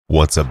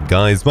What's up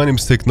guys, my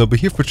name's Technob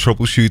here for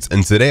Troubleshoots,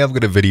 and today I've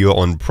got a video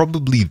on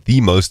probably the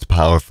most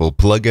powerful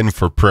plugin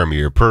for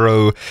Premiere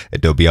Pro,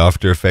 Adobe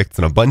After Effects,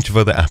 and a bunch of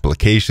other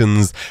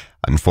applications.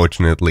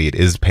 Unfortunately, it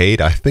is paid.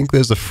 I think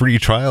there's a free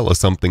trial or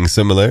something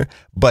similar,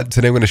 but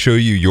today I'm going to show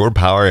you your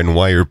power and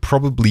why you're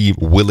probably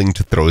willing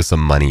to throw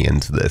some money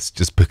into this,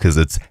 just because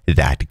it's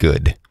that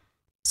good.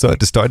 So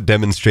to start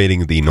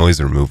demonstrating the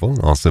noise removal,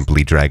 I'll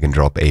simply drag and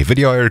drop a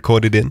video I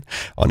recorded in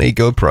on a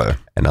GoPro,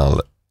 and I'll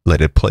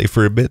let it play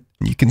for a bit.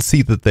 You can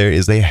see that there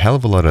is a hell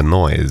of a lot of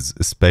noise,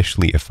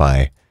 especially if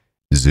I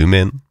zoom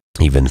in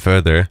even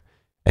further,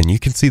 and you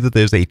can see that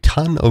there's a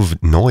ton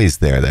of noise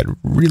there that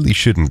really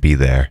shouldn't be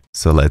there.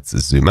 So let's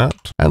zoom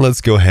out and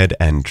let's go ahead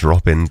and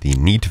drop in the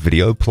Neat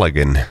Video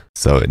plugin.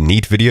 So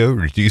Neat Video,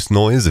 Reduce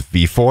Noise,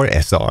 V4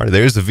 SR.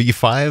 There's a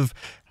V5.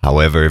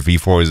 However,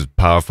 V4 is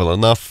powerful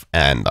enough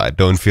and I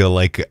don't feel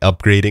like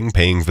upgrading,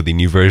 paying for the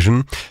new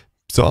version.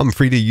 So I'm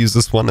free to use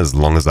this one as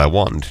long as I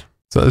want.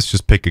 So let's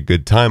just pick a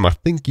good time. I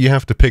think you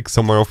have to pick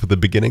somewhere off at the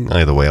beginning.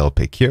 Either way, I'll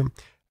pick here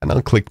and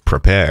I'll click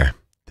prepare.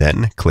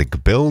 Then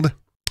click build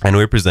and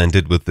we're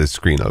presented with this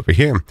screen over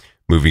here.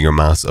 Moving your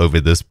mouse over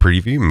this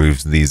preview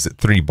moves these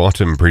three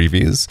bottom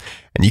previews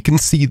and you can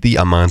see the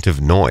amount of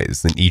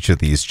noise in each of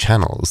these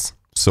channels.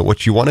 So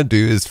what you want to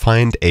do is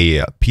find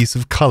a piece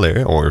of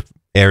color or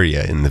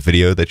area in the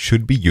video that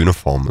should be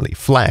uniformly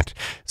flat.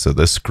 So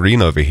the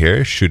screen over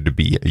here should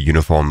be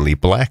uniformly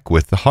black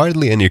with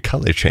hardly any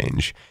color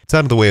change. It's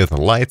out of the way of the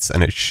lights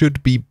and it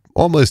should be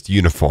almost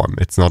uniform.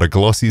 It's not a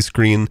glossy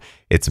screen,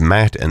 it's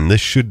matte, and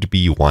this should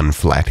be one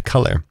flat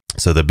color.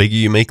 So the bigger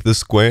you make the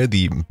square,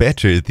 the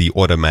better the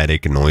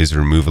automatic noise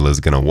removal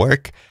is going to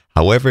work.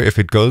 However, if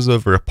it goes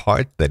over a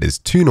part that is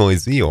too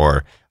noisy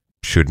or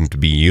shouldn't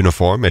be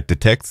uniform, it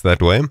detects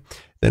that way,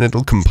 then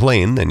it'll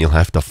complain and you'll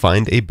have to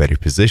find a better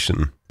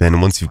position. Then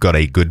once you've got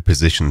a good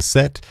position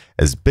set,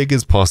 as big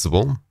as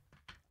possible,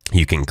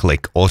 you can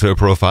click Auto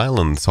Profile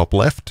on the top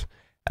left,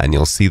 and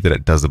you'll see that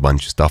it does a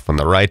bunch of stuff on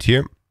the right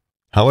here.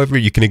 However,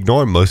 you can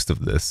ignore most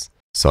of this.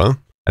 So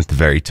at the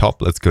very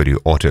top, let's go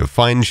to Auto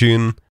Fine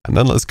Tune, and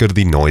then let's go to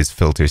the Noise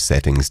Filter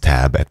Settings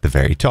tab at the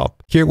very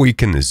top. Here we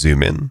can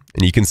zoom in,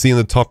 and you can see in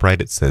the top right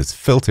it says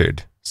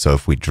Filtered. So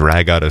if we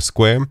drag out a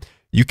square,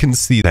 you can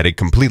see that it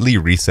completely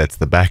resets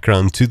the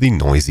background to the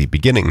noisy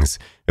beginnings.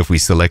 If we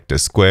select a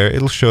square,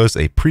 it'll show us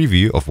a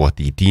preview of what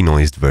the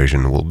denoised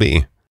version will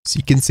be. So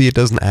you can see it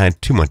doesn't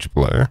add too much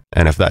blur,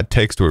 and if that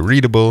text were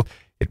readable,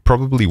 it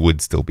probably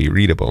would still be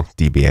readable.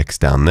 DBX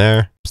down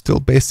there,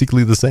 still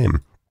basically the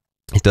same.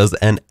 It does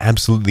an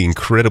absolutely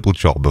incredible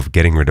job of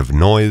getting rid of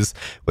noise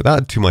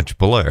without too much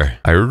blur.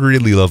 I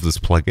really love this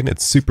plugin.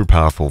 It's super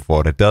powerful for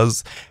what it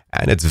does,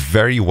 and it's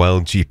very well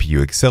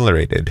GPU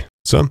accelerated.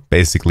 So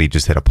basically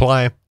just hit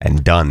apply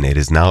and done. It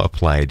is now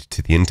applied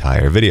to the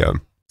entire video.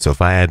 So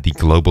if I add the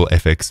global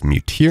FX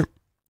mute here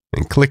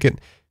and click it,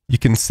 you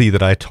can see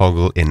that I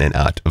toggle in and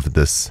out of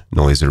this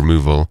noise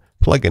removal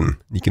plugin.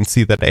 You can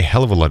see that a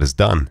hell of a lot is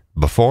done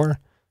before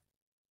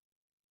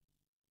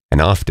and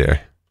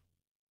after.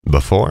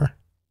 Before,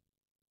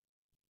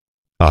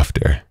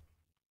 after.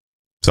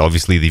 So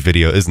obviously the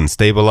video isn't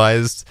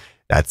stabilized.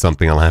 That's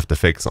something I'll have to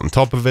fix on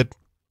top of it,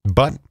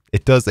 but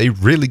it does a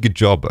really good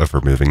job of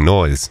removing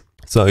noise.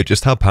 So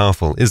just how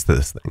powerful is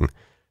this thing?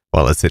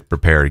 Well, let's hit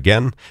prepare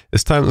again.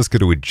 This time let's go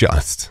to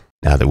adjust.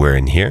 Now that we're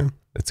in here,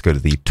 let's go to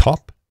the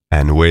top,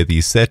 and where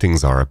these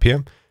settings are up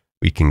here,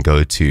 we can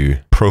go to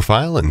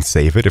profile and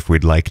save it if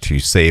we'd like to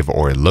save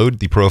or load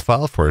the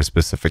profile for a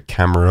specific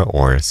camera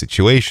or a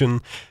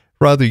situation.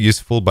 Rather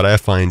useful, but I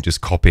find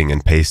just copying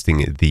and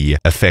pasting the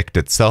effect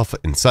itself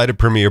inside of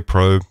Premiere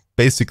Pro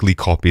basically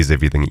copies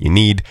everything you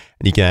need,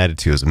 and you can add it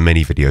to as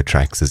many video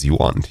tracks as you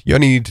want. You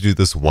only need to do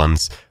this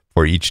once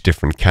for each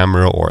different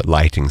camera or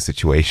lighting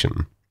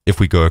situation. If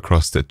we go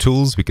across to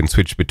tools, we can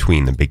switch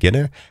between the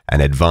beginner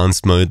and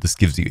advanced mode. This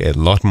gives you a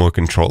lot more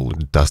control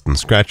with dust and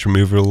scratch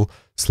removal,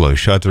 slow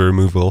shutter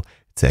removal,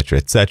 etc,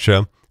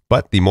 etc.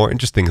 But the more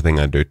interesting thing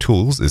under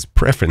tools is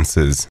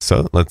preferences.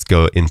 So let's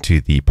go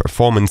into the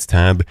performance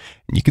tab,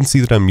 and you can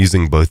see that I'm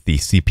using both the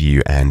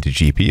CPU and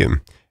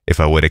GPU. If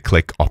I were to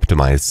click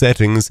optimize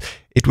settings,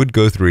 it would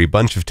go through a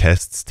bunch of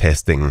tests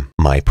testing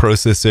my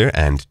processor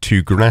and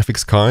two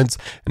graphics cards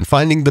and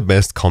finding the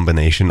best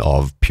combination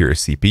of pure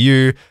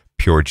CPU,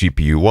 pure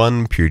GPU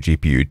 1, pure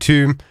GPU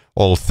 2,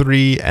 all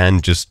three,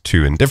 and just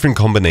two in different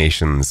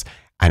combinations.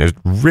 And it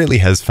really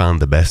has found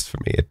the best for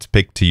me. It's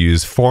picked to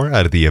use 4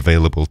 out of the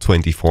available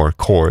 24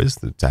 cores.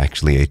 It's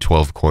actually a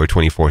 12-core,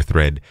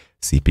 24-thread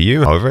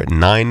CPU. However,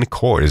 9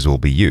 cores will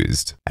be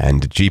used.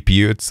 And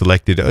GPU, it's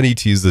selected only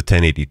to use the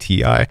 1080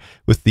 Ti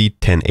with the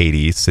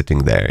 1080 sitting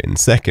there in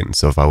second.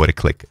 So if I were to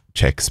click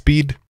check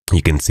speed,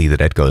 you can see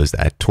that it goes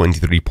at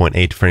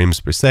 23.8 frames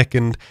per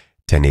second,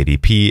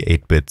 1080p,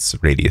 8 bits,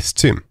 radius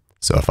 2.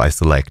 So if I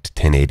select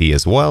 1080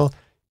 as well,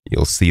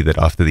 you'll see that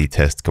after the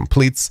test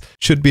completes,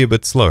 should be a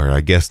bit slower.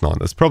 I guess not.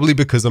 That's probably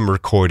because I'm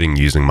recording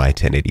using my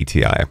 1080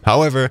 Ti.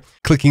 However,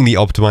 clicking the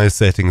optimize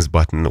settings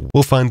button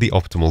will find the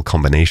optimal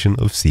combination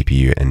of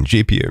CPU and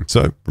GPU.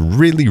 So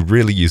really,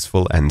 really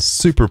useful and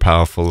super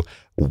powerful.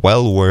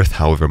 well worth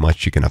however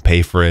much you're going to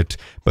pay for it,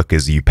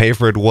 because you pay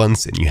for it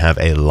once and you have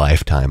a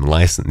lifetime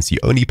license. You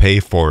only pay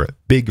for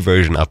big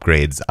version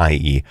upgrades,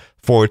 i.e.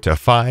 4 to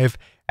 5,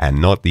 and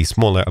not the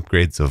smaller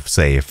upgrades of,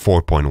 say,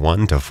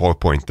 4.1 to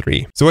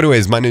 4.3. So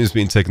anyways, my name has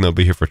been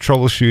Technobi here for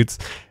Troubleshoots,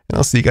 and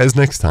I'll see you guys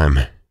next time.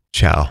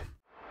 Ciao.